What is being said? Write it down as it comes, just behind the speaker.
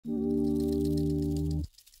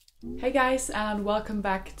Hey guys, and welcome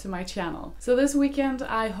back to my channel. So this weekend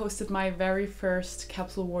I hosted my very first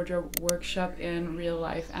capsule wardrobe workshop in real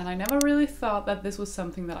life, and I never really thought that this was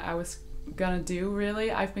something that I was gonna do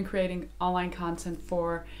really. I've been creating online content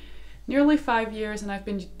for nearly 5 years, and I've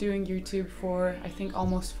been doing YouTube for I think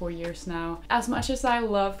almost 4 years now. As much as I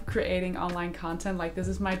love creating online content, like this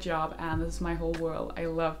is my job and this is my whole world, I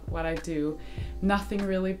love what I do. Nothing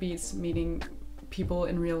really beats meeting people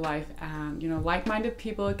in real life and, you know, like-minded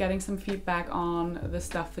people, getting some feedback on the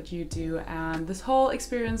stuff that you do, and this whole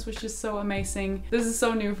experience was just so amazing. This is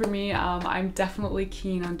so new for me. I'm definitely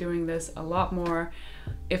keen on doing this a lot more.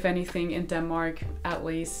 If anything, in Denmark at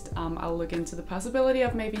least. I'll look into the possibility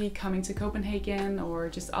of maybe coming to Copenhagen or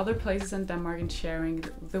just other places in Denmark and sharing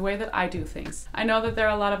the way that I do things. I know that there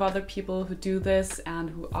are a lot of other people who do this and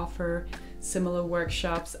who offer similar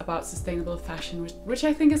workshops about sustainable fashion, which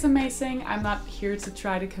I think is amazing. I'm not here to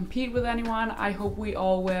try to compete with anyone. I hope we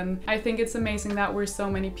all win. I think it's amazing that we're so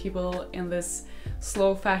many people in this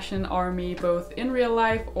slow fashion army, both in real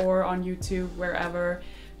life or on YouTube, wherever,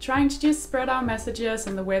 trying to just spread our messages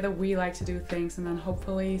and the way that we like to do things, and then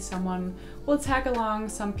hopefully someone will tag along,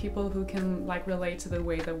 some people who can like relate to the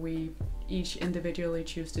way that we each individually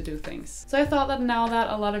choose to do things. So I thought that now that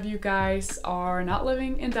a lot of you guys are not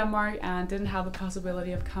living in Denmark and didn't have the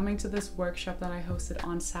possibility of coming to this workshop that I hosted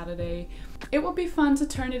on Saturday, it would be fun to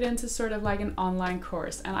turn it into sort of like an online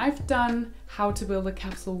course. And I've done how to build a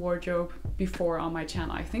capsule wardrobe before on my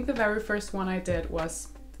channel. I think the very first one I did was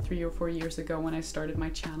 3 or 4 years ago when I started my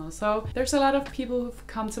channel. So there's a lot of people who've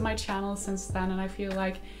come to my channel since then, and I feel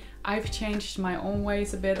like I've changed my own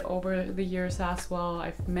ways a bit over the years as well.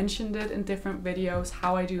 I've mentioned it in different videos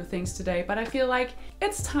how I do things today, but I feel like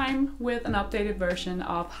it's time with an updated version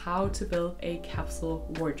of how to build a capsule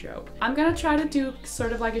wardrobe. I'm gonna try to do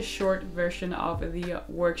sort of like a short version of the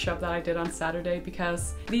workshop that I did on Saturday,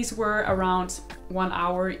 because these were around 1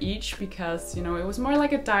 hour each, because, you know, it was more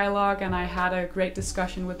like a dialogue and I had a great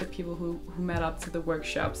discussion with the people who met up to the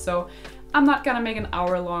workshop. So I'm not gonna make an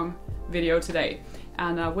hour-long video today.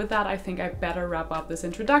 And with that, I think I better wrap up this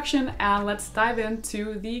introduction and let's dive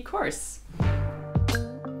into the course.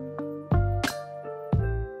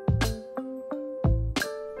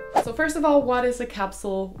 So first of all, what is a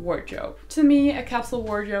capsule wardrobe? To me, a capsule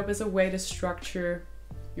wardrobe is a way to structure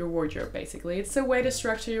your wardrobe, basically. It's a way to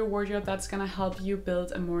structure your wardrobe that's gonna help you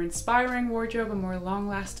build a more inspiring wardrobe, a more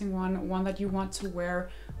long-lasting one that you want to wear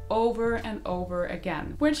over and over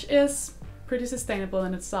again, which is pretty sustainable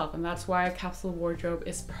in itself, and that's why a capsule wardrobe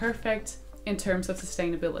is perfect in terms of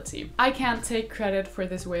sustainability. I can't take credit for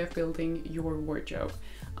this way of building your wardrobe.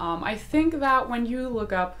 I think that when you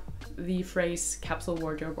look up the phrase capsule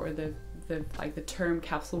wardrobe or the term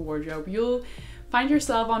capsule wardrobe, you'll find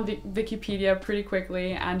yourself on Wikipedia pretty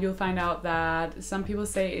quickly, and you'll find out that some people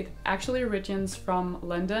say it actually originates from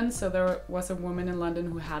London. So there was a woman in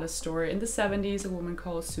London who had a store in the 70s, a woman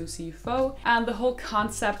called Susie Faux, and the whole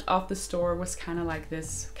concept of the store was kind of like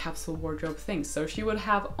this capsule wardrobe thing. So she would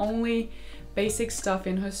have only basic stuff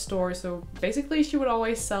in her store, so basically she would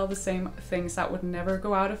always sell the same things that would never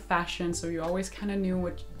go out of fashion, so you always kind of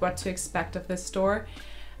knew what to expect of this store.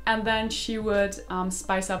 And then she would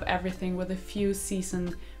spice up everything with a few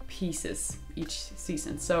season pieces each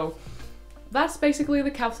season. So that's basically the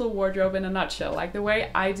capsule wardrobe in a nutshell. Like, the way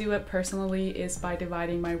I do it personally is by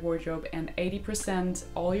dividing my wardrobe in 80%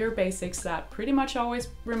 all your basics that pretty much always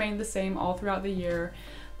remain the same all throughout the year,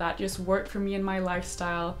 that just work for me and my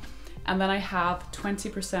lifestyle. And then I have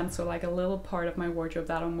 20%, so like a little part of my wardrobe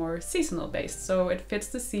that are more seasonal based. So it fits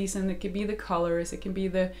the season, it could be the colors, it can be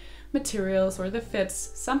the materials or the fits,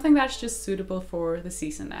 something that's just suitable for the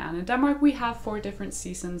season. And in Denmark we have 4 different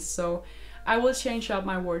seasons, so I will change up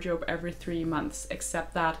my wardrobe every 3 months,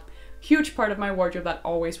 except that huge part of my wardrobe that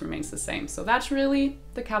always remains the same. So that's really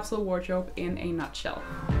the capsule wardrobe in a nutshell.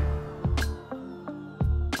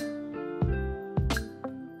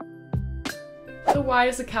 So why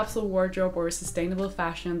is a capsule wardrobe or sustainable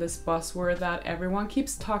fashion this buzzword that everyone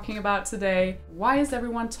keeps talking about today? Why is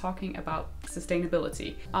everyone talking about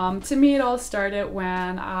sustainability? To me, it all started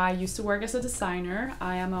when I used to work as a designer.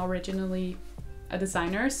 I am originally a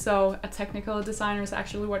designer, so a technical designer is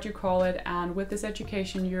actually what you call it. And with this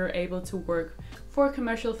education, you're able to work for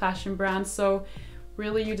commercial fashion brands. So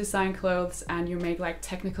really, you design clothes and you make like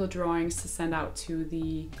technical drawings to send out to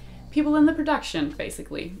the people in the production,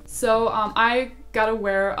 basically. So I got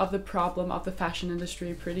aware of the problem of the fashion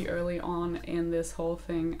industry pretty early on in this whole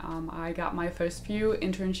thing. I got my first few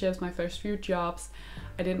internships, my first few jobs.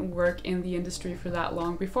 I didn't work in the industry for that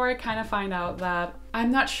long before I kind of find out that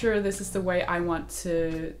I'm not sure this is the way I want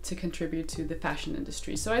to contribute to the fashion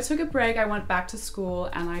industry. So I took a break, I went back to school,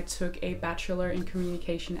 and I took a bachelor in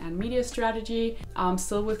communication and media strategy,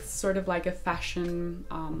 still with sort of like a fashion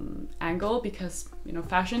angle, because you know,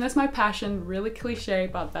 fashion is my passion. Really cliche,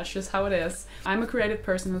 but that's just how it is. I'm a creative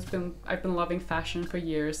person I've been loving fashion for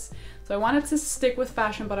years. So I wanted to stick with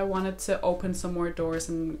fashion, but I wanted to open some more doors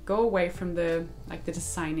and go away from the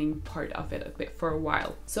designing part of it a bit for a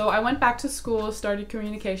while. So I went back to school, started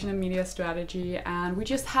communication and media strategy, and we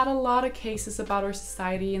just had a lot of cases about our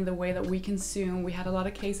society and the way that we consume. We had a lot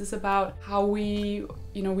of cases about how we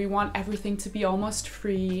want everything to be almost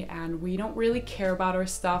free, and we don't really care about our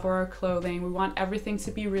stuff or our clothing. We want everything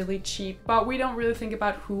to be really cheap, but we don't really think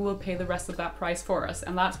about who will pay the rest of that price for us.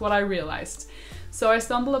 And that's what I realized. So I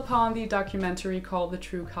stumbled upon the documentary called The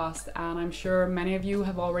True Cost, and I'm sure many of you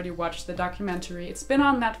have already watched the documentary. It's been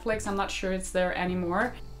on Netflix, I'm not sure it's there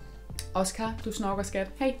anymore. Oscar, du snorker skat.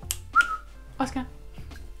 Hey, Oscar.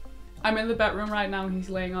 I'm in the bedroom right now and he's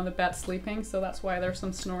laying on the bed sleeping, so that's why there's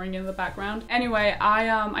some snoring in the background. Anyway,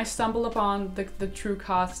 I stumbled upon the True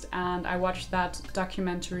Cost and I watched that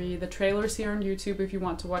documentary. The trailer's here on YouTube if you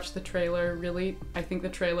want to watch the trailer. Really, I think the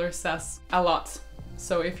trailer says a lot.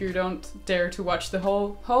 So if you don't dare to watch the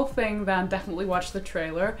whole thing, then definitely watch the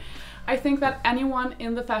trailer. I think that anyone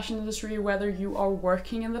in the fashion industry, whether you are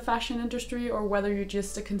working in the fashion industry or whether you're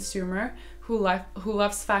just a consumer who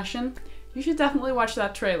loves fashion, you should definitely watch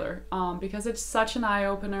that trailer because it's such an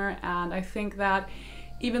eye-opener. And I think that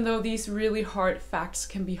even though these really hard facts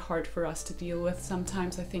can be hard for us to deal with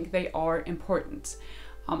sometimes, I think they are important.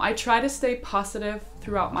 I try to stay positive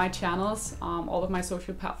throughout my channels, all of my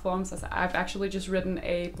social platforms. I've actually just written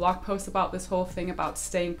a blog post about this whole thing, about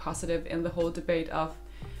staying positive in the whole debate of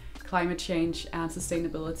climate change and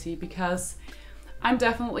sustainability, because I'm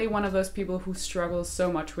definitely one of those people who struggles so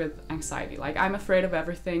much with anxiety. Like, I'm afraid of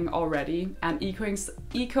everything already, and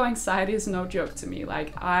eco-anxiety is no joke to me.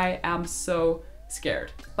 Like, I am so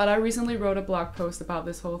scared. But I recently wrote a blog post about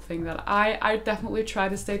this whole thing that I definitely try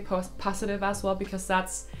to stay positive as well, because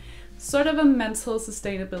that's sort of a mental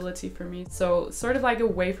sustainability for me. So sort of like a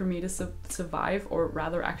way for me to survive, or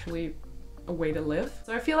rather actually a way to live.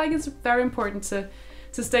 So I feel like it's very important to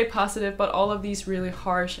stay positive, but all of these really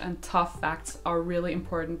harsh and tough facts are really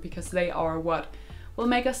important because they are what will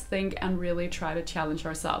make us think and really try to challenge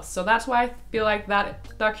ourselves. So that's why I feel like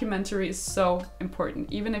that documentary is so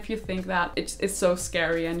important, even if you think that it's so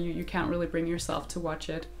scary and you can't really bring yourself to watch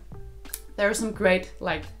it. There are some great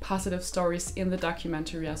positive stories in the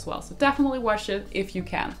documentary as well, so definitely watch it if you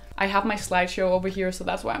can. I have my slideshow over here, so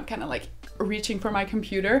that's why I'm kind of reaching for my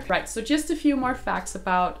computer. Right, so just a few more facts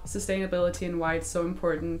about sustainability and why it's so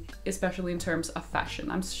important, especially in terms of fashion.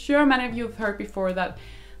 I'm sure many of you have heard before that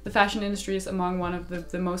the fashion industry is among one of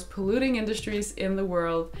the most polluting industries in the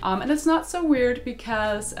world. And it's not so weird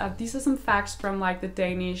because these are some facts from the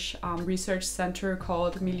Danish research center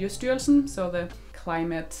called Miljøstyrelsen, so the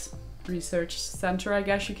climate research center, I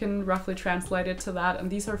guess you can roughly translate it to that. And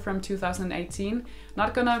these are from 2018.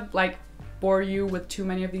 Not gonna bore you with too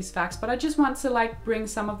many of these facts, but I just want to bring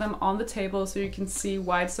some of them on the table so you can see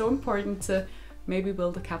why it's so important to maybe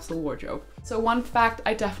build a capsule wardrobe. So one fact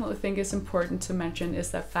I definitely think is important to mention is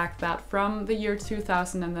the fact that from the year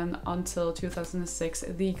 2000 and then until 2006,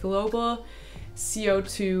 the global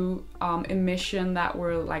CO2 emission that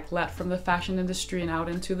were let from the fashion industry and out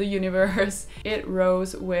into the universe, it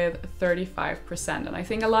rose with 35%. And I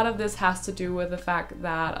think a lot of this has to do with the fact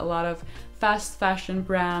that a lot of fast fashion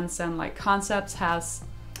brands and concepts has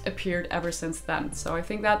appeared ever since then. So I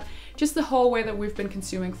think that just the whole way that we've been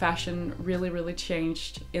consuming fashion really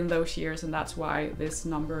changed in those years, and that's why this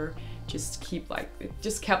number just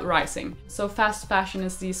kept rising. So fast fashion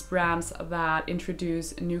is these brands that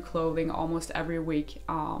introduce new clothing almost every week.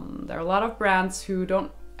 There are a lot of brands who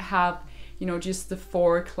don't have just the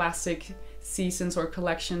 4 classic seasons or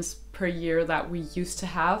collections per year that we used to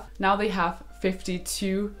have. Now they have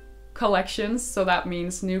 52 collections, so that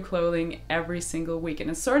means new clothing every single week, and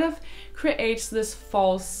it sort of creates this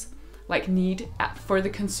false need for the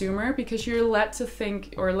consumer, because you're led to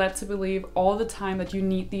think or led to believe all the time that you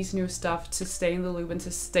need these new stuff to stay in the loop and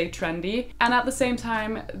to stay trendy. And at the same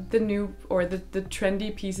time, the new or the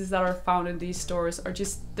trendy pieces that are found in these stores are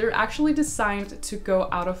they're actually designed to go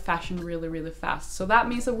out of fashion really fast. So that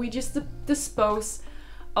means that we just dispose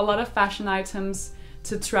a lot of fashion items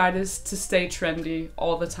to try to stay trendy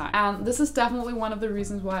all the time. And this is definitely one of the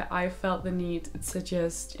reasons why I felt the need to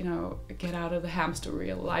just, you know, get out of the hamster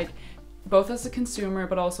wheel. Like, both as a consumer,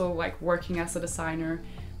 but also like working as a designer,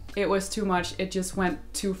 it was too much. It just went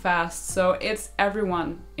too fast. So it's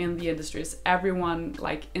everyone in the industry, it's everyone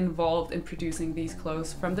like involved in producing these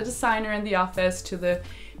clothes, from the designer in the office to the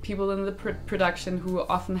people in the production, who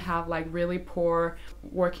often have like really poor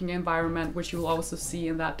working environment, which you'll also see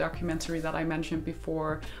in that documentary that I mentioned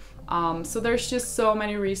before. So there's just so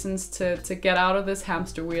many reasons to get out of this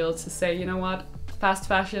hamster wheel, to say, you know what, fast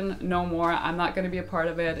fashion, no more. I'm not going to be a part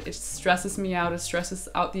of it. It stresses me out. It stresses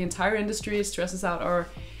out the entire industry. It stresses out our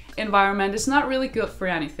environment. It's not really good for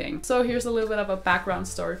anything. So here's a little bit of a background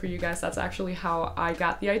story for you guys. That's actually how I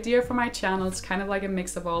got the idea for my channel. It's kind of like a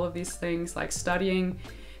mix of all of these things, like studying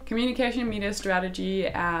communication and media strategy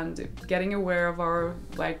and getting aware of our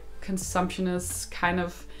like consumptionist kind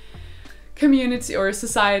of community or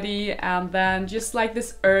society, and then just like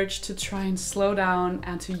this urge to try and slow down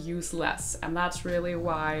and to use less. And that's really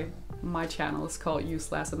why my channel is called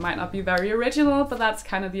Use Less. It might not be very original, but that's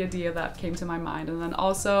kind of the idea that came to my mind. And then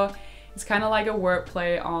also it's kind of like a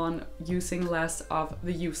wordplay on using less of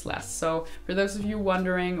the useless. So for those of you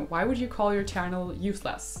wondering, why would you call your channel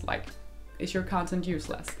useless? Like, is your content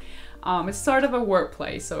useless? It's sort of a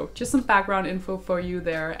wordplay. So just some background info for you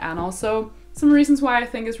there, and also some reasons why I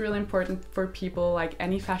think it's really important for people like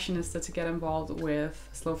any fashionista to get involved with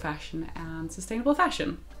slow fashion and sustainable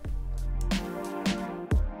fashion.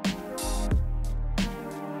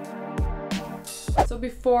 So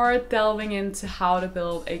before delving into how to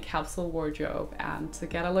build a capsule wardrobe and to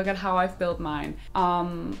get a look at how I've built mine,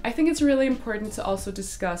 I think it's really important to also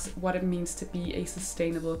discuss what it means to be a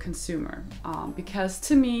sustainable consumer. Because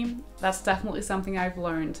to me, that's definitely something I've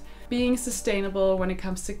learned. Being sustainable when it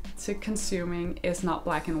comes to consuming is not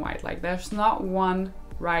black and white. Like, there's not one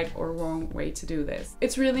right or wrong way to do this.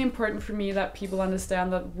 It's really important for me that people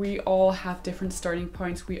understand that we all have different starting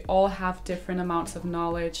points. We all have different amounts of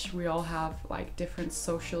knowledge. We all have like different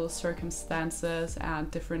social circumstances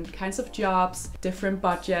and different kinds of jobs, different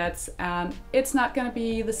budgets, and it's not gonna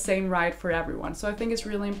be the same right for everyone. So I think it's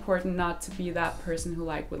really important not to be that person who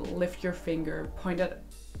like will lift your finger, point at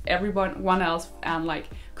everyone else and like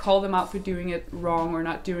call them out for doing it wrong or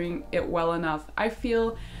not doing it well enough. I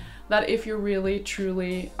feel that if you're really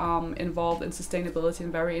truly involved in sustainability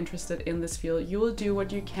and very interested in this field, you will do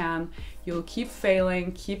what you can. You'll keep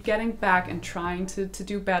failing, keep getting back and trying to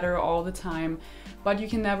do better all the time, but you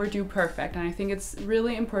can never do perfect. And I think it's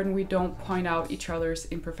really important we don't point out each other's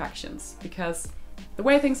imperfections, because the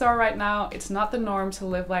way things are right now, it's not the norm to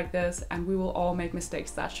live like this, and we will all make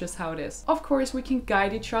mistakes. That's just how it is. Of course, we can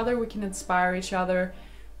guide each other, we can inspire each other,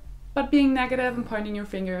 but being negative and pointing your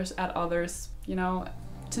fingers at others, you know,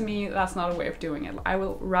 to me, that's not a way of doing it. I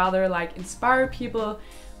will rather like inspire people,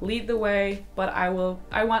 lead the way, but I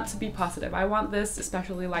want to be positive. I want this,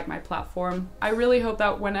 especially like my platform. I really hope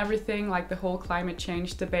that when everything like the whole climate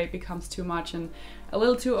change debate becomes too much and a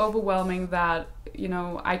little too overwhelming, that, you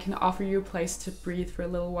know, I can offer you a place to breathe for a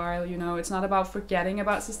little while. You know, it's not about forgetting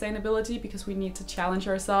about sustainability, because we need to challenge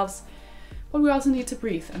ourselves, but we also need to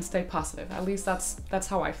breathe and stay positive. At least that's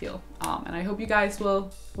how I feel. And I hope you guys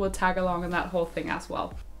will tag along in that whole thing as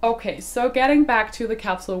well. Okay, so getting back to the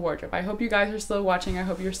capsule wardrobe. I hope you guys are still watching. I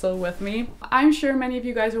hope you're still with me. I'm sure many of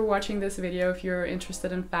you guys are watching this video if you're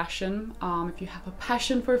interested in fashion, if you have a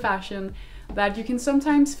passion for fashion, that you can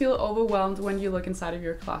sometimes feel overwhelmed when you look inside of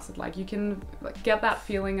your closet. Like, you can get that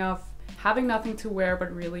feeling of having nothing to wear,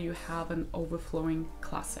 but really you have an overflowing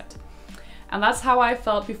closet. And that's how I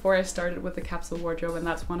felt before I started with the capsule wardrobe, and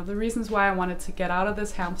that's one of the reasons why I wanted to get out of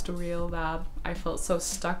this hamster wheel that I felt so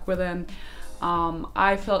stuck within.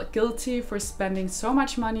 I felt guilty for spending so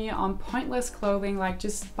much money on pointless clothing, like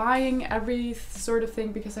just buying every sort of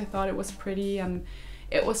thing because I thought it was pretty and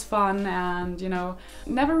it was fun, and, you know,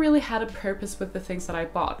 never really had a purpose with the things that I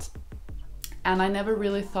bought. And I never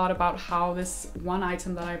really thought about how this one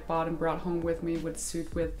item that I bought and brought home with me would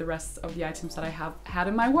suit with the rest of the items that I have had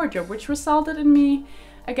in my wardrobe, which resulted in me,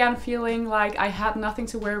 again, feeling like I had nothing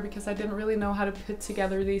to wear because I didn't really know how to put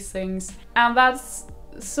together these things. And that's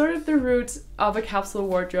sort of the root of a capsule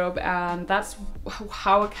wardrobe, and that's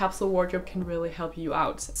how a capsule wardrobe can really help you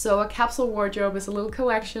out. So a capsule wardrobe is a little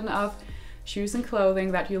collection of shoes and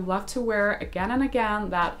clothing that you love to wear again and again,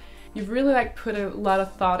 that you've really like put a lot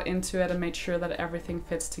of thought into it and made sure that everything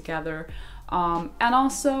fits together. And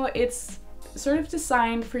also it's sort of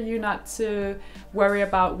designed for you not to worry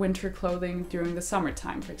about winter clothing during the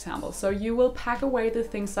summertime, for example. So you will pack away the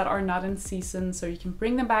things that are not in season so you can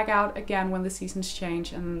bring them back out again when the seasons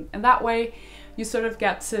change, and that way you sort of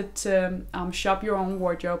get to shop your own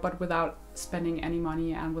wardrobe, but without spending any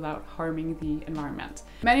money and without harming the environment.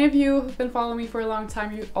 Many of you who've been following me for a long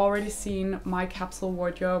time, you've already seen my capsule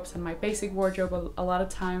wardrobes and my basic wardrobe a lot of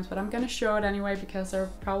times, but I'm gonna show it anyway because there are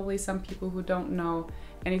probably some people who don't know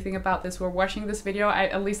anything about this who are watching this video.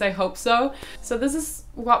 At least I hope so. So this is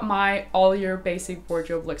what my all-year basic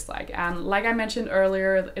wardrobe looks like, and like I mentioned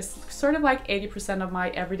earlier, it's sort of like 80% of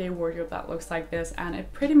my everyday wardrobe that looks like this, and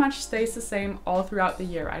it pretty much stays the same all throughout the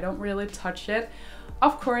year. I don't really touch it.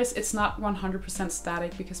 Of course, it's not 100%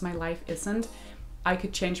 static because my life isn't. I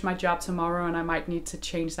could change my job tomorrow and I might need to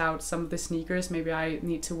change out some of the sneakers. Maybe I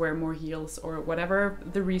need to wear more heels or whatever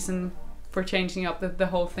the reason for changing up the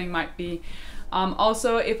whole thing might be.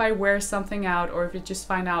 Also, if I wear something out, or if you just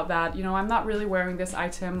find out that, you know, I'm not really wearing this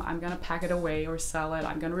item, I'm gonna pack it away or sell it,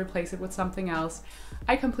 I'm gonna replace it with something else,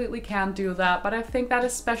 I completely can do that. But I think that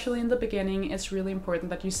especially in the beginning, it's really important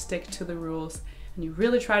that you stick to the rules and you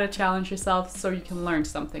really try to challenge yourself so you can learn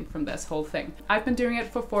something from this whole thing. I've been doing it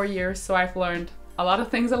for 4 years, so I've learned a lot of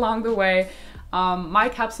things along the way. My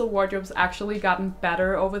capsule wardrobe's actually gotten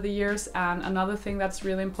better over the years, and another thing that's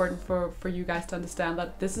really important for you guys to understand,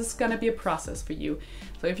 that this is gonna be a process for you.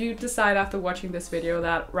 So if you decide after watching this video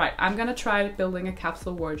that, right, I'm gonna try building a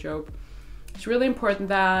capsule wardrobe, it's really important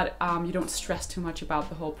that you don't stress too much about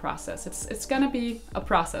the whole process. It's gonna be a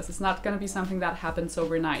process. It's not gonna be something that happens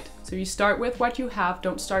overnight. So you start with what you have.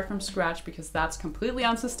 Don't start from scratch because that's completely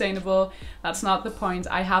unsustainable. That's not the point.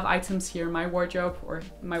 I have items here in my wardrobe, or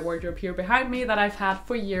my wardrobe here behind me, that I've had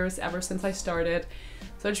for years, ever since I started.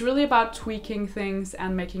 So it's really about tweaking things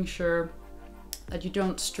and making sure that you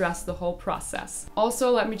don't stress the whole process.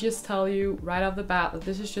 Also, let me just tell you right off the bat that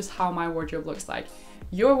this is just how my wardrobe looks like.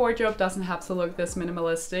 Your wardrobe doesn't have to look this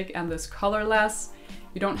minimalistic and this colorless.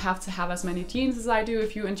 You don't have to have as many jeans as I do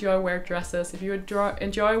if you enjoy wearing dresses. If you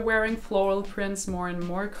enjoy wearing floral prints more and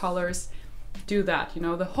more colors, do that. You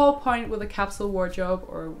know, the whole point with a capsule wardrobe,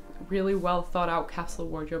 or really well thought out capsule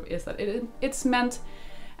wardrobe, is that it's meant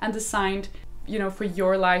and designed, you know, for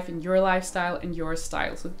your life and your lifestyle and your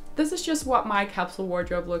style. So this is just what my capsule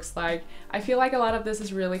wardrobe looks like. I feel like a lot of this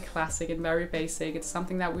is really classic and very basic. It's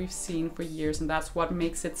something that we've seen for years, and that's what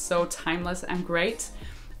makes it so timeless and great.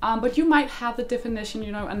 But you might have the definition,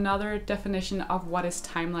 you know, another definition of what is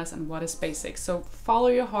timeless and what is basic. So follow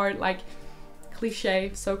your heart, like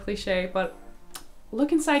cliche, so cliche, but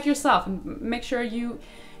look inside yourself and make sure you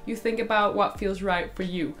think about what feels right for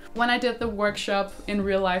you. When I did the workshop in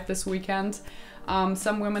real life this weekend,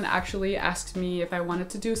 some women actually asked me if I wanted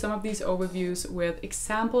to do some of these overviews with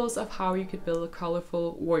examples of how you could build a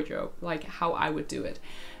colorful wardrobe, like how I would do it.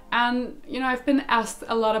 And, you know, I've been asked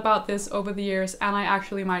a lot about this over the years, and I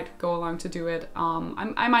actually might go along to do it.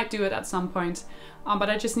 I might do it at some point, but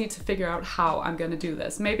I just need to figure out how I'm gonna do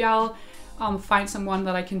this. Maybe I'll find someone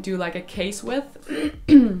that I can do like a case with.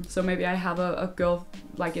 So maybe I have a girl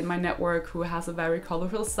like in my network who has a very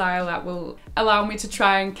colorful style that will allow me to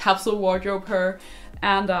try and capsule wardrobe her,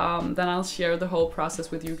 and then I'll share the whole process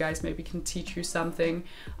with you guys. Maybe can teach you something.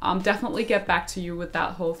 Definitely get back to you with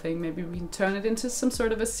that whole thing. Maybe we can turn it into some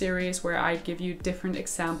sort of a series where I give you different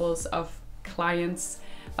examples of clients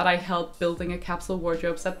that I help building a capsule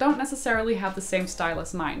wardrobes that don't necessarily have the same style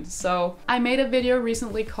as mine. So I made a video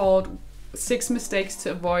recently called 6 mistakes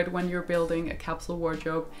to avoid when you're building a capsule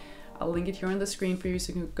wardrobe. I'll link it here on the screen for you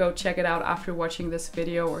so you can go check it out after watching this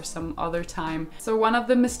video or some other time. So one of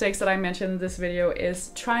the mistakes that I mentioned in this video is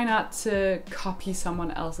try not to copy someone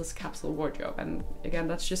else's capsule wardrobe. And again,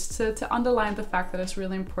 that's just to underline the fact that it's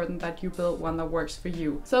really important that you build one that works for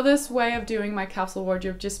you. So this way of doing my capsule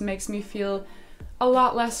wardrobe just makes me feel a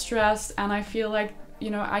lot less stressed, and I feel like, you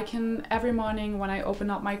know, I can, every morning when I open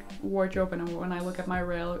up my wardrobe and when I look at my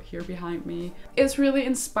rail here behind me, it's really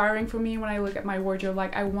inspiring for me when I look at my wardrobe.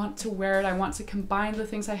 Like, I want to wear it, I want to combine the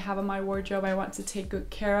things I have in my wardrobe, I want to take good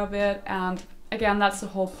care of it. And again, that's the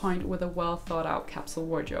whole point with a well thought out capsule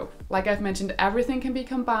wardrobe. Like I've mentioned, everything can be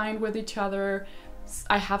combined with each other.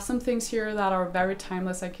 I have some things here that are very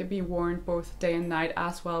timeless. I can be worn both day and night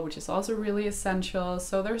as well, which is also really essential.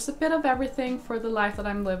 So there's a bit of everything for the life that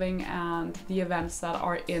I'm living and the events that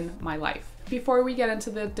are in my life. Before we get into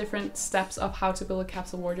the different steps of how to build a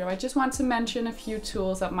capsule wardrobe, I just want to mention a few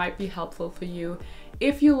tools that might be helpful for you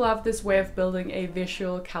if you love this way of building a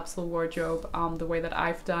visual capsule wardrobe, the way that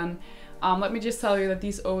I've done. Let me just tell you that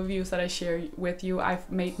these overviews that I share with you, I've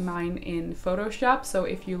made mine in Photoshop. So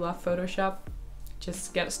if you love Photoshop,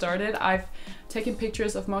 just get started. I've taken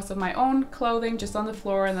pictures of most of my own clothing just on the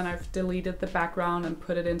floor, and then I've deleted the background and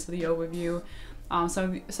put it into the overview.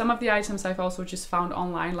 Some of the items I've also just found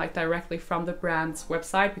online, like directly from the brand's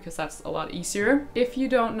website, because that's a lot easier. If you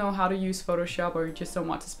don't know how to use Photoshop, or you just don't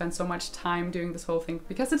want to spend so much time doing this whole thing,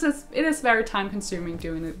 because it is very time consuming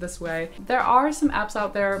doing it this way, there are some apps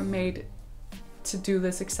out there made to do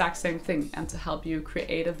this exact same thing and to help you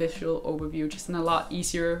create a visual overview just in a lot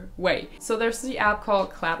easier way. So there's the app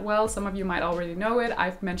called Cladwell. Some of you might already know it.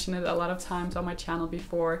 I've mentioned it a lot of times on my channel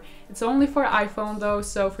before. It's only for iPhone though,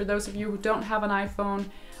 so for those of you who don't have an iPhone,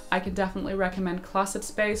 I can definitely recommend Closet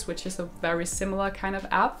Space, which is a very similar kind of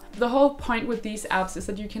app. The whole point with these apps is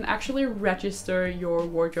that you can actually register your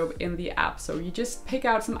wardrobe in the app. So you just pick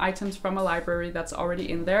out some items from a library that's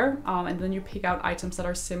already in there, and then you pick out items that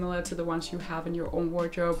are similar to the ones you have in your own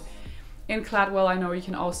wardrobe. In Cladwell, I know you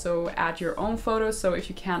can also add your own photos, so if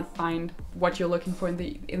you can't find what you're looking for in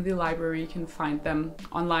the library, you can find them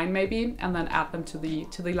online maybe, and then add them to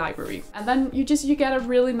the library. And then you get a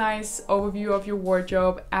really nice overview of your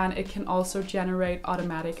wardrobe, and it can also generate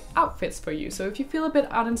automatic outfits for you. So if you feel a bit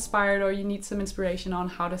uninspired, or you need some inspiration on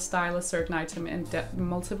how to style a certain item in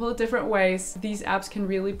multiple different ways, these apps can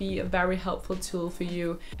really be a very helpful tool for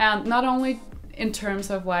you. And not only in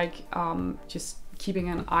terms of like just keeping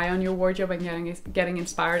an eye on your wardrobe and getting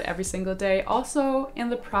inspired every single day, also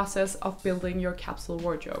in the process of building your capsule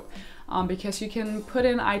wardrobe, because you can put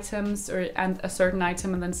in items and a certain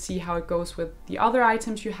item and then see how it goes with the other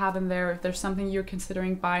items you have in there. If there's something you're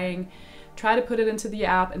considering buying, try to put it into the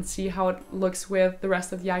app and see how it looks with the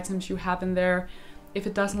rest of the items you have in there. If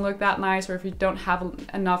it doesn't look that nice, or if you don't have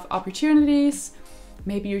enough opportunities,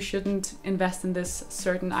 maybe you shouldn't invest in this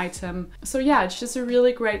certain item. So yeah, it's just a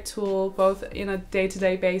really great tool, both in a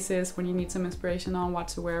day-to-day basis when you need some inspiration on what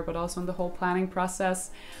to wear, but also in the whole planning process.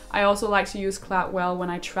 I also like to use Cladwell when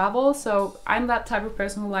I travel. So I'm that type of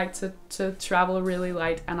person who likes to travel really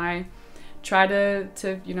light, and I try to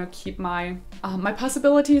keep my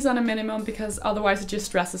possibilities on a minimum, because otherwise it just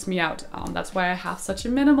stresses me out. That's why I have such a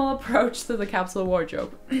minimal approach to the capsule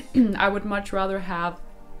wardrobe. I would much rather have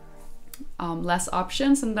less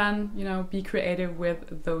options, and then be creative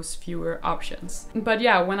with those fewer options. But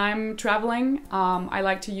yeah, when I'm traveling, I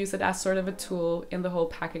like to use it as sort of a tool in the whole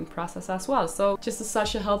packing process as well. So just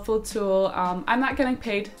such a helpful tool. I'm not getting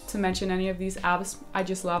paid to mention any of these apps. I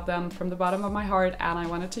just love them from the bottom of my heart, and I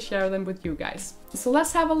wanted to share them with you guys. So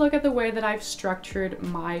let's have a look at the way that I've structured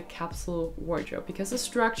my capsule wardrobe, because the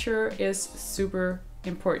structure is super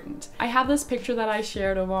important. I have this picture that I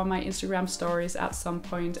shared over on my Instagram stories at some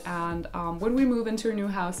point, and when we move into a new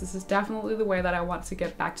house, this is definitely the way that I want to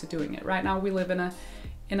get back to doing it. Right now we live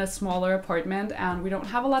in a smaller apartment, and we don't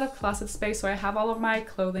have a lot of closet space, so I have all of my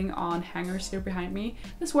clothing on hangers here behind me.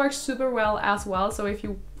 This works super well as well, so if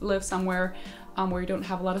you live somewhere where you don't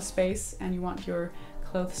have a lot of space and you want your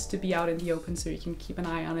clothes to be out in the open so you can keep an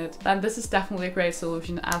eye on it, then this is definitely a great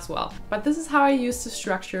solution as well. But this is how I used to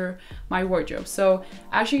structure my wardrobe. So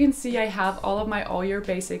as you can see, I have all of my all year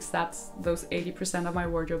basics. That's those 80% of my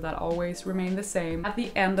wardrobe that always remain the same. At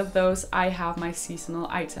the end of those, I have my seasonal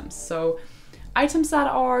items. So items that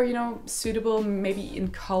are, suitable maybe in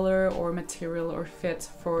color or material or fit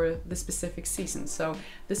for the specific season. So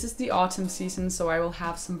this is the autumn season, so I will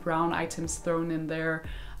have some brown items thrown in there,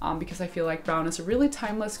 because I feel like brown is a really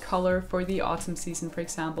timeless color for the autumn season, for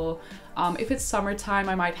example. If it's summertime,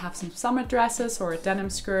 I might have some summer dresses or a denim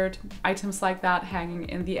skirt, items like that hanging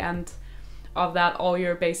in the end of that all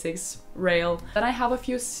year basics rail. Then I have a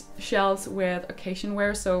few shelves with occasion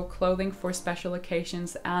wear, so clothing for special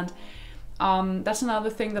occasions, and that's another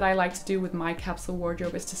thing that I like to do with my capsule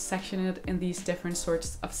wardrobe, is to section it in these different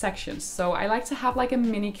sorts of sections. So I like to have like a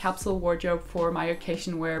mini capsule wardrobe for my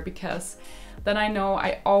occasion wear, because then I know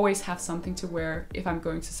I always have something to wear if I'm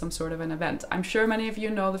going to some sort of an event. I'm sure many of you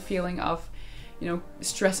know the feeling of,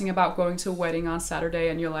 stressing about going to a wedding on Saturday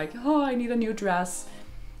and you're like, oh, I need a new dress.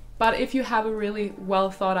 But if you have a really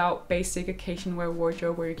well thought out basic occasion wear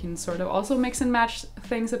wardrobe where you can sort of also mix and match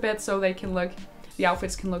things a bit so the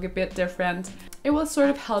outfits can look a bit different, it will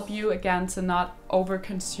sort of help you again to not over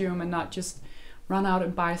consume and not just run out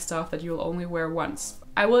and buy stuff that you'll only wear once.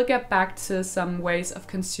 I will get back to some ways of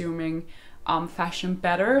consuming fashion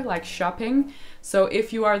better, like shopping. So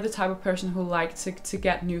if you are the type of person who likes to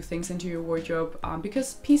get new things into your wardrobe,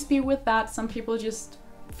 because peace be with that, some people just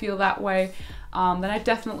feel that way, then I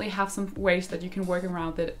definitely have some ways that you can work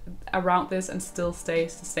around this and still stay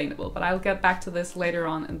sustainable. But I'll get back to this later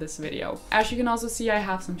on in this video. As you can also see, I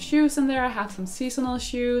have some shoes in there. I have some seasonal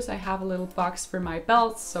shoes. I have a little box for my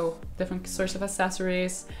belts, so different sorts of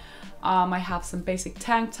accessories. I have some basic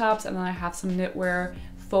tank tops, and then I have some knitwear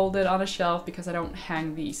folded on a shelf because I don't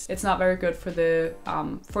hang these. It's not very good for the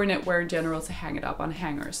for knitwear in general to hang it up on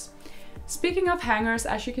hangers. Speaking of hangers,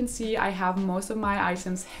 as you can see, I have most of my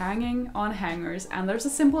items hanging on hangers, and there's a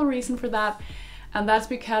simple reason for that, and that's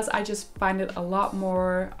because I just find it a lot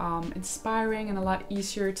more inspiring and a lot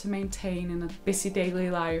easier to maintain in a busy daily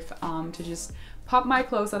life, to just pop my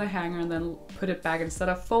clothes on a hanger and then put it back instead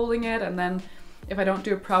of folding it, and then if I don't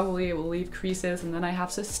do it properly, it will leave creases and then I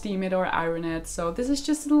have to steam it or iron it. So this is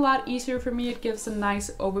just a lot easier for me. It gives a nice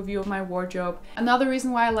overview of my wardrobe. Another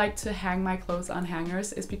reason why I like to hang my clothes on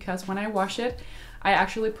hangers is because when I wash it, I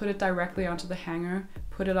actually put it directly onto the hanger,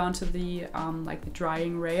 put it onto the like the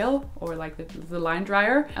drying rail or like the line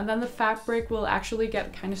dryer, and then the fabric will actually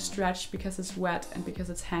get kind of stretched because it's wet and because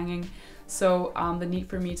it's hanging. So the need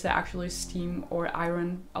for me to actually steam or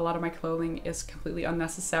iron a lot of my clothing is completely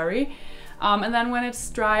unnecessary. And then when it's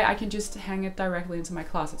dry, I can just hang it directly into my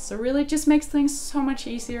closet. So really it just makes things so much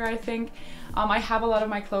easier, I think. I have a lot of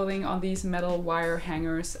my clothing on these metal wire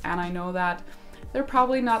hangers, and I know that they're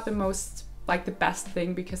probably not the most, like the best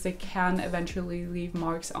thing, because they can eventually leave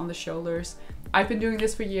marks on the shoulders. I've been doing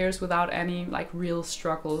this for years without any like real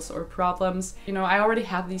struggles or problems. You know, I already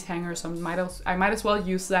have these hangers, so I might as well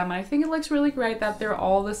use them. And I think it looks really great that they're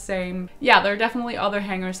all the same. Yeah, there are definitely other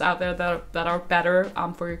hangers out there that are better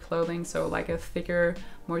for your clothing. So like a thicker,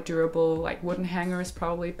 more durable, like wooden hanger is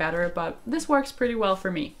probably better, but this works pretty well for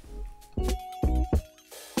me.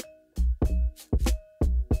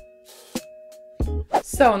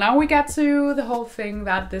 So now we get to the whole thing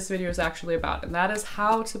that this video is actually about, and that is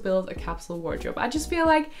how to build a capsule wardrobe. I just feel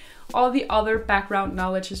like all the other background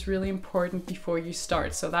knowledge is really important before you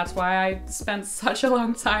start. So that's why I spent such a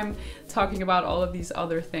long time talking about all of these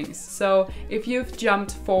other things. So if you've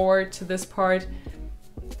jumped forward to this part,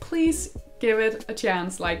 please give it a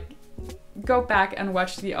chance. Like, go back and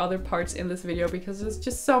watch the other parts in this video, because there's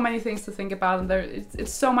just so many things to think about, and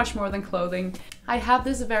it's so much more than clothing. I have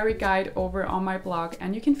this very guide over on my blog,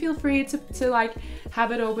 and you can feel free to like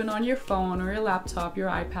have it open on your phone or your laptop, your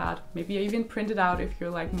iPad, maybe even print it out if you're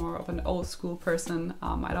like more of an old school person.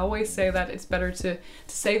 I'd always say that it's better to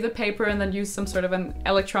save the paper and then use some sort of an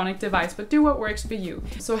electronic device, but do what works for you.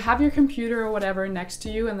 So have your computer or whatever next to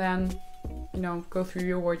you, and then, you know, go through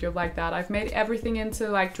your wardrobe like that. I've made everything into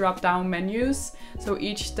like drop down menus, so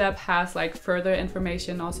each step has like further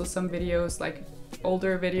information, also some videos, like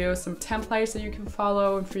older videos, some templates that you can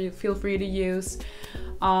follow and feel free to use,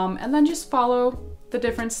 and then just follow the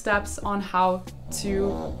different steps on how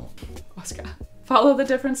to follow the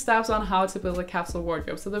different steps on how to build a capsule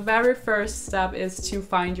wardrobe. So the very first step is to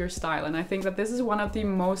find your style, and I think that this is one of the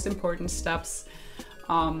most important steps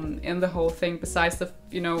in the whole thing, besides the,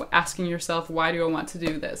 you know, asking yourself, why do I want to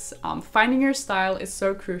do this? Finding your style is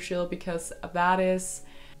so crucial, because that is,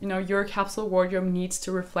 you know, your capsule wardrobe needs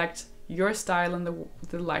to reflect your style and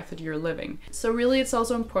the life that you're living. So really it's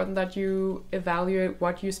also important that you evaluate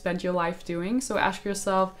what you spend your life doing. So ask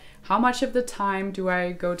yourself, how much of the time do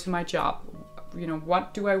I go to my job? You know,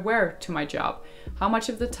 what do I wear to my job? How much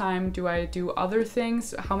of the time do I do other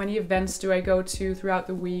things? How many events do I go to throughout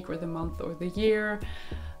the week or the month or the year?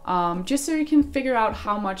 Just so you can figure out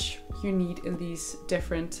how much you need in these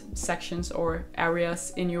different sections or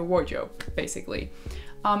areas in your wardrobe, basically.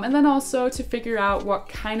 And then also to figure out what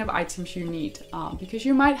kind of items you need, because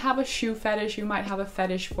you might have a shoe fetish, you might have a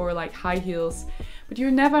fetish for like high heels, but you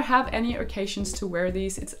never have any occasions to wear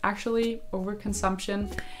these. It's actually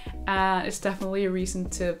overconsumption, and it's definitely a reason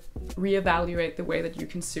to reevaluate the way that you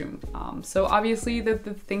consume. So obviously the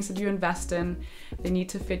things that you invest in, they need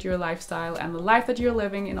to fit your lifestyle and the life that you're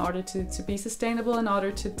living in order to be sustainable, in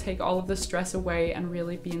order to take all of the stress away and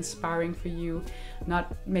really be inspiring for you,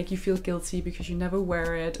 not make you feel guilty because you never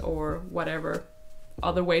wear it, or whatever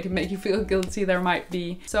other way to make you feel guilty there might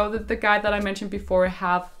be. So the guide that I mentioned before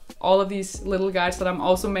have all of these little guides that I'm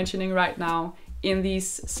also mentioning right now in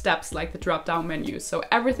these steps, like the drop down menu. So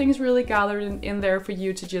everything's really gathered in there for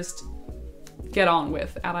you to just get on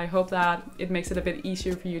with, and I hope that it makes it a bit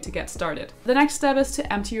easier for you to get started. The next step is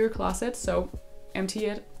to empty your closet, so empty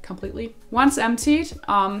it completely. Once emptied,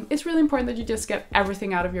 it's really important that you just get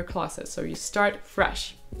everything out of your closet, so you start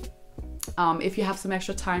fresh. If you have some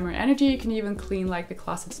extra time or energy, you can even clean like the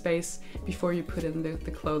closet space before you put in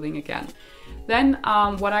the clothing again. Then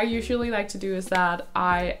what I usually like to do is that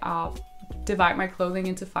I divide my clothing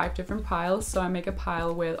into 5 different piles. So I make a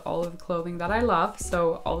pile with all of the clothing that I love,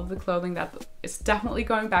 so all of the clothing that is definitely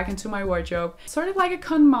going back into my wardrobe. Sort of like a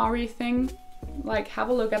KonMari thing, like have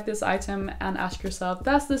a look at this item and ask yourself,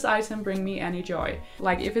 does this item bring me any joy?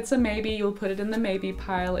 Like if it's a maybe, you'll put it in the maybe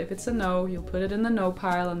pile. If it's a no, you'll put it in the no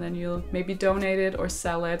pile, and then you'll maybe donate it or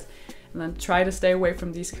sell it. And then try to stay away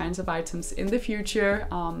from these kinds of items in the future.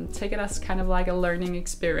 Take it as kind of like a learning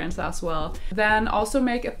experience as well. Then also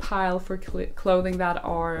make a pile for clothing that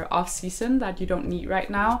are off season, that you don't need right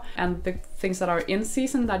now. And the things that are in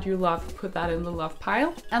season that you love, put that in the love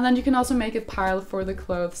pile. And then you can also make a pile for the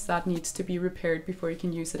clothes that needs to be repaired before you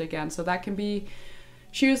can use it again. So that can be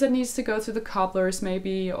shoes that needs to go to the cobblers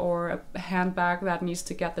maybe, or a handbag that needs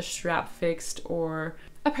to get the strap fixed, or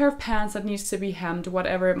a pair of pants that needs to be hemmed,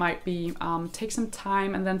 whatever it might be. Take some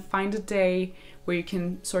time and then find a day where you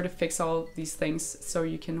can sort of fix all these things so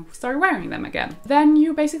you can start wearing them again. Then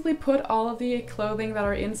you basically put all of the clothing that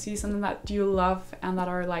are in season that you love and that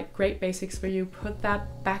are like great basics for you, put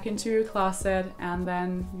that back into your closet, and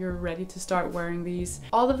then you're ready to start wearing these.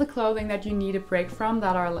 All of the clothing that you need a break from,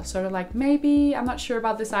 that are sort of like, maybe I'm not sure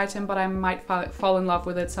about this item, but I might fall in love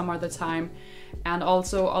with it some other time. And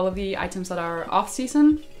also all of the items that are off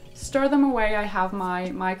season, store them away. I have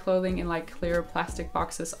my clothing in like clear plastic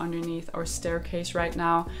boxes underneath our staircase right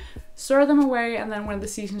now. Store them away, and then when the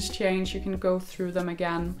seasons change, you can go through them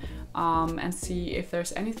again and see if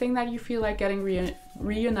there's anything that you feel like getting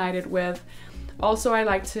reunited with. Also, I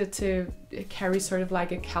like to carry sort of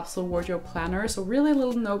like a capsule wardrobe planner, so really a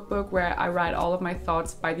little notebook where I write all of my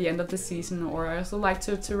thoughts by the end of the season. Or I also like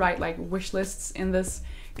to write like wish lists in this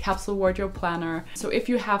capsule wardrobe planner. So if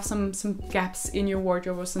you have some gaps in your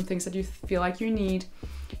wardrobe or some things that you feel like you need,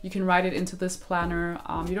 you can write it into this planner.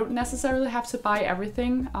 You don't necessarily have to buy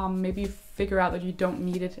everything. Maybe you figure out that you don't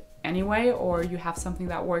need it anyway, or you have something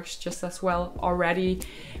that works just as well already.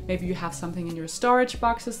 Maybe you have something in your storage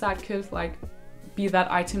boxes that could like be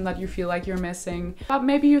that item that you feel like you're missing. But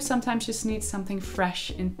maybe you sometimes just need something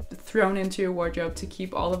fresh thrown into your wardrobe to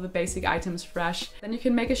keep all of the basic items fresh. Then you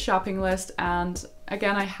can make a shopping list, and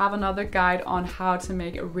again, I have another guide on how to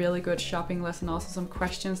make a really good shopping list, and also some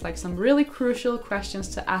questions, like some really crucial questions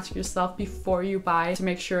to ask yourself before you buy, to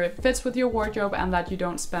make sure it fits with your wardrobe and that you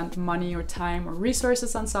don't spend money or time or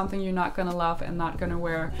resources on something you're not gonna love and not gonna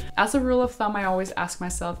wear. As a rule of thumb, I always ask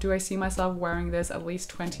myself, do I see myself wearing this at least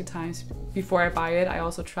 20 times before I buy it? I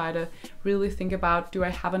also try to really think about, do I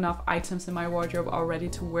have enough items in my wardrobe already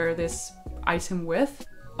to wear this item with?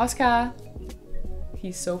 Oscar!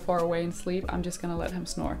 He's so far away in sleep, I'm just gonna let him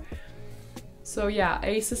snore. So yeah,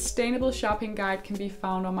 a sustainable shopping guide can be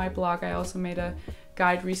found on my blog. I also made a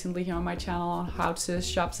guide recently here on my channel on how to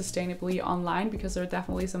shop sustainably online, because there are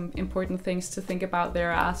definitely some important things to think about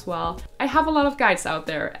there as well. I have a lot of guides out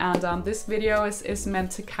there, and this video is meant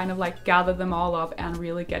to kind of like gather them all up and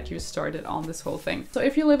really get you started on this whole thing. So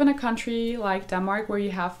if you live in a country like Denmark where you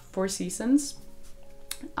have 4 seasons,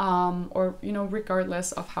 or you know,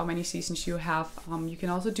 regardless of how many seasons you have, you can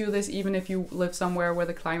also do this even if you live somewhere where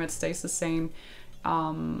the climate stays the same,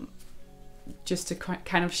 just to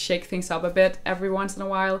kind of shake things up a bit every once in a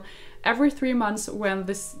while. Every 3 months when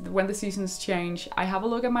the seasons change, I have a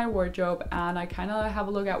look at my wardrobe and I kind of have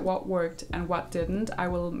a look at what worked and what didn't. I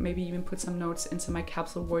will maybe even put some notes into my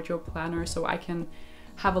capsule wardrobe planner so I can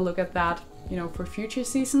have a look at that, you know, for future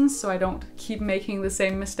seasons, so I don't keep making the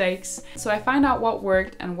same mistakes. So I find out what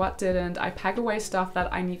worked and what didn't. I pack away stuff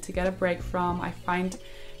that I need to get a break from. I find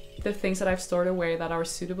the things that I've stored away that are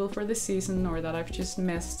suitable for the season or that I've just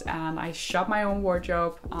missed, and I shop my own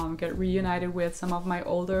wardrobe, get reunited with some of my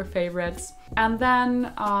older favorites, and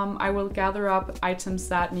then I will gather up items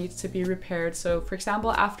that need to be repaired. So for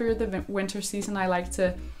example, after the winter season, I like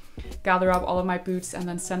to gather up all of my boots and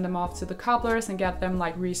then send them off to the cobblers and get them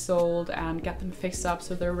like resold and get them fixed up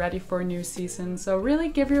so they're ready for a new season. So really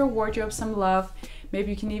give your wardrobe some love.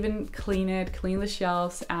 Maybe you can even clean it, clean the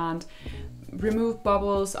shelves, and remove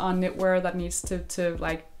bubbles on knitwear that needs to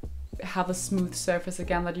like have a smooth surface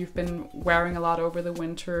again that you've been wearing a lot over the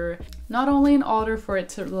winter. Not only in order for it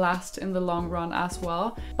to last in the long run as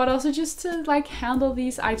well, but also just to like handle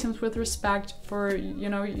these items with respect. For, you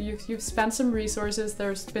know, you've spent some resources,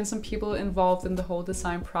 there's been some people involved in the whole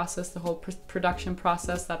design process, the whole production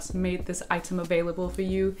process that's made this item available for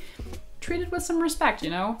you. Treat it with some respect, you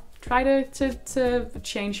know? Try to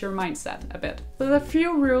change your mindset a bit. So there are a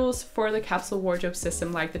few rules for the capsule wardrobe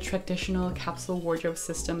system, like the traditional capsule wardrobe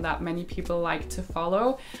system that many people like to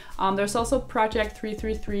follow. There's also Project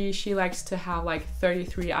 333. She likes to have like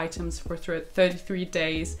 33 items for 33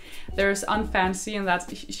 days. There's Unfancy,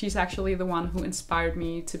 and she's actually the one who inspired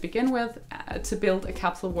me to begin with to build a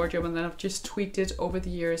capsule wardrobe, and then I've just tweaked it over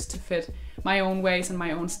the years to fit my own ways and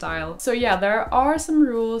my own style. So yeah, there are some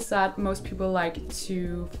rules that most people like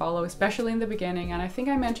to follow follow, especially in the beginning. And I think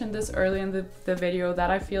I mentioned this early in the video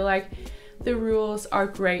that I feel like the rules are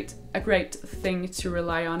a great thing to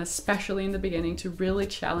rely on, especially in the beginning, to really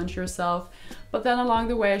challenge yourself. But then along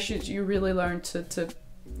the way, you really learn to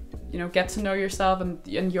you know, get to know yourself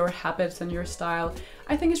and your habits and your style.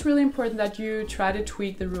 I think it's really important that you try to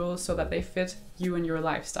tweak the rules so that they fit you and your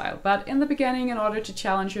lifestyle. But in the beginning, in order to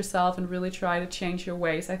challenge yourself and really try to change your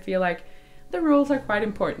ways, I feel like the rules are quite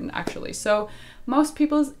important actually. So most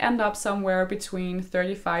people end up somewhere between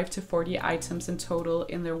 35 to 40 items in total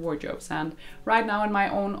in their wardrobes. And right now in my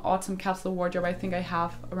own autumn capsule wardrobe, I think I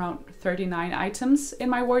have around 39 items in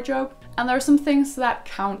my wardrobe. And there are some things that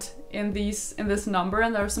count in this number,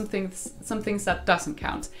 and there are some things that doesn't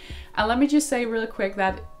count. And let me just say really quick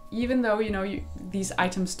that even though, you know, these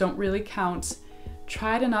items don't really count,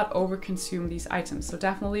 try to not overconsume these items. So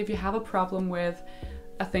definitely if you have a problem with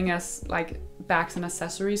a thing as like bags and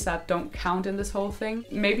accessories that don't count in this whole thing,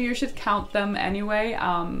 maybe you should count them anyway,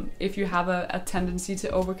 if you have a tendency to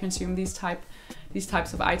overconsume these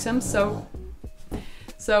types of items.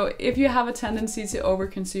 So if you have a tendency to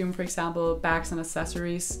overconsume, for example, bags and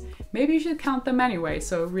accessories, maybe you should count them anyway.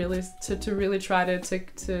 So really to really try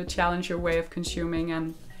to challenge your way of consuming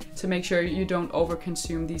and to make sure you don't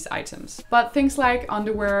overconsume these items. But things like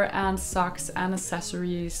underwear and socks and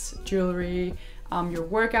accessories, jewelry, your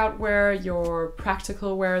workout wear, your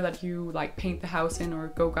practical wear that you like paint the house in or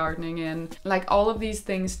go gardening in, like all of these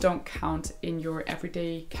things don't count in your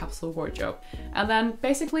everyday capsule wardrobe. And then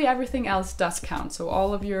basically everything else does count. So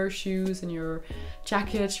all of your shoes and your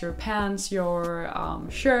jackets, your pants, your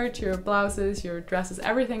shirt, your blouses, your dresses,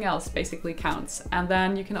 everything else basically counts. And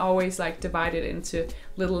then you can always like divide it into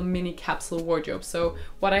little mini capsule wardrobes. So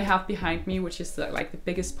what I have behind me, which is like the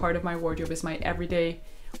biggest part of my wardrobe, is my everyday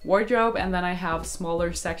wardrobe, and then I have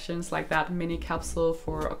smaller sections like that mini capsule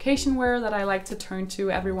for occasion wear that I like to turn to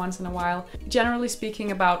every once in a while. Generally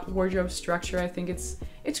speaking, about wardrobe structure, I think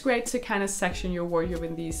it's great to kind of section your wardrobe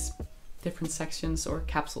in these different sections or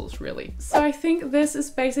capsules really. So I think this is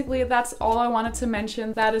basically, that's all I wanted to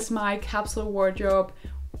mention. That is my capsule wardrobe,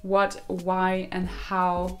 what, why, and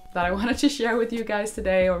how that I wanted to share with you guys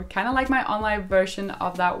today, or kind of like my online version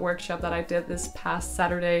of that workshop that I did this past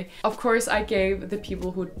Saturday. Of course, I gave the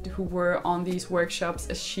people who were on these workshops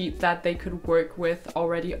a sheet that they could work with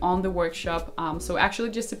already on the workshop. So actually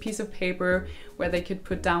just a piece of paper where they could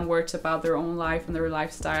put down words about their own life and their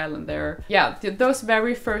lifestyle and their, those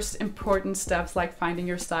very first important steps, like finding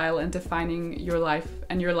your style and defining your life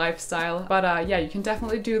and your lifestyle. But yeah, you can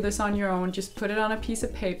definitely do this on your own. Just put it on a piece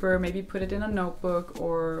of paper, maybe put it in a notebook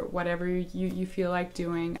or whatever you feel like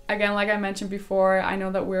doing. Again, like I mentioned before, I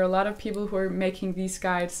know that we're a lot of people who are making these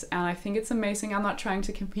guides, and I think it's amazing. I'm not trying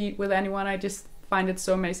to compete with anyone. I just find it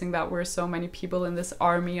so amazing that we're so many people in this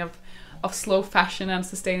army of slow fashion and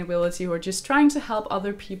sustainability who are just trying to help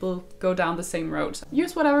other people go down the same road.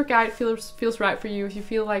 Use whatever guide feels right for you. If you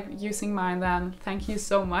feel like using mine, then thank you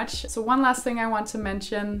so much. So one last thing I want to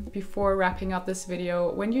mention before wrapping up this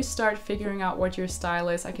video: when you start figuring out what your style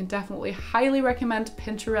is, I can definitely highly recommend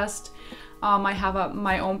Pinterest. I have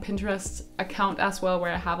my own Pinterest account as well,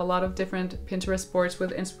 where I have a lot of different Pinterest boards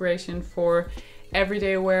with inspiration for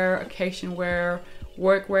everyday wear, occasion wear,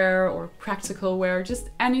 workwear, or practical wear, just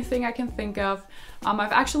anything I can think of.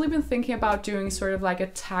 I've actually been thinking about doing sort of like a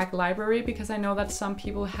tag library, because I know that some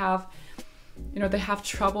people have, they have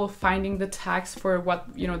trouble finding the tags for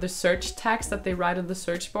what, the search tags that they write in the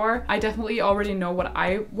search bar. I definitely already know what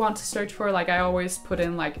I want to search for. Like I always put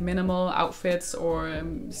in like minimal outfits or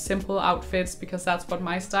simple outfits, because that's what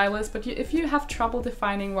my style is. But if you have trouble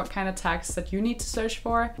defining what kind of tags that you need to search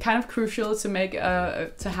for, kind of crucial to make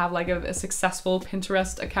to have like a successful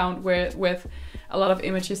Pinterest account with a lot of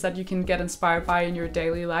images that you can get inspired by in your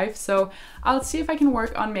daily life. So I'll see if I can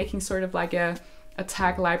work on making sort of like a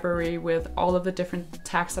tag library with all of the different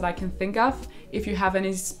tags that I can think of. If you have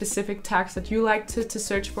any specific tags that you like to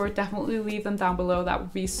search for, definitely leave them down below. That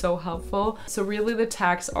would be so helpful. So really the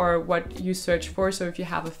tags are what you search for. So if you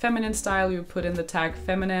have a feminine style, you put in the tag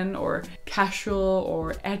feminine, or casual,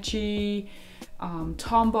 or edgy,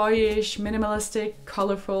 tomboyish, minimalistic,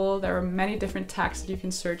 colorful. There are many different tags that you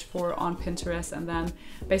can search for on Pinterest, and then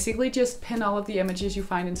basically just pin all of the images you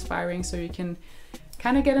find inspiring, so you can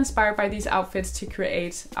kind of get inspired by these outfits to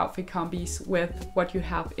create outfit combis with what you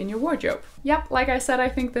have in your wardrobe. Yep, like I said, I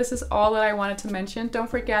think this is all that I wanted to mention. Don't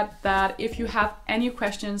forget that if you have any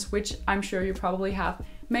questions, which I'm sure you probably have,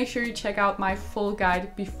 make sure you check out my full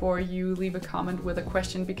guide before you leave a comment with a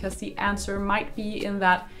question, because the answer might be in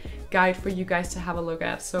that guide for you guys to have a look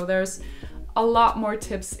at. So there's a lot more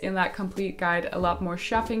tips in that complete guide, a lot more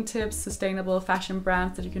shopping tips, sustainable fashion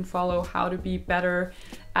brands that you can follow, how to be better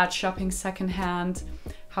at shopping secondhand,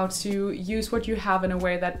 how to use what you have in a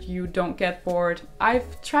way that you don't get bored.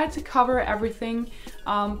 I've tried to cover everything,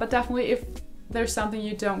 but definitely if there's something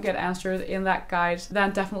you don't get answered in that guide,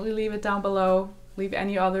 then definitely leave it down below. Leave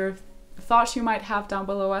any other thoughts you might have down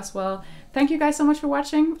below as well. Thank you guys so much for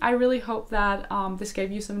watching. I really hope that this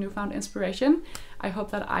gave you some newfound inspiration. I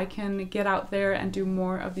hope that I can get out there and do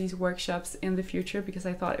more of these workshops in the future, because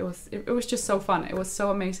I thought it was just so fun. It was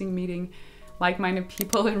so amazing meeting like-minded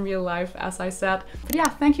people in real life, as I said. But yeah,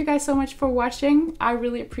 thank you guys so much for watching. I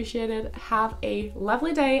really appreciate it. Have a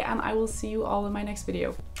lovely day, and I will see you all in my next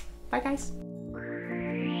video. Bye guys.